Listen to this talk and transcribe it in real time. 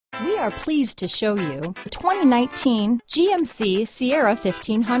We are pleased to show you the 2019 GMC Sierra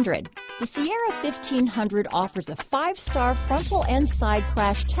 1500. The Sierra 1500 offers a 5-star frontal and side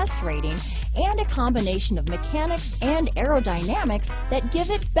crash test rating and a combination of mechanics and aerodynamics that give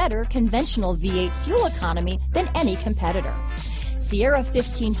it better conventional V8 fuel economy than any competitor. Sierra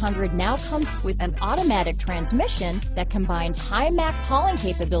 1500 now comes with an automatic transmission that combines high max hauling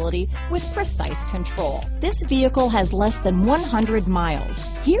capability with precise control. This vehicle has less than 100 miles.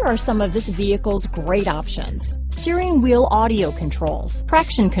 Here are some of this vehicle's great options: steering wheel audio controls,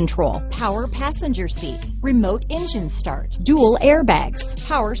 traction control, power passenger seat, remote engine start, dual airbags,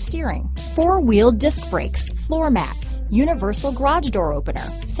 power steering, 4-wheel disc brakes, floor mats, universal garage door opener,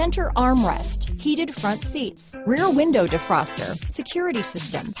 center armrest, heated front seats, rear window defroster, security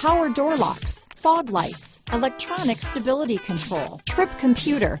system, power door locks, fog lights, electronic stability control, trip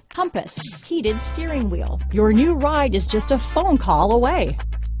computer, compass, heated steering wheel. Your new ride is just a phone call away.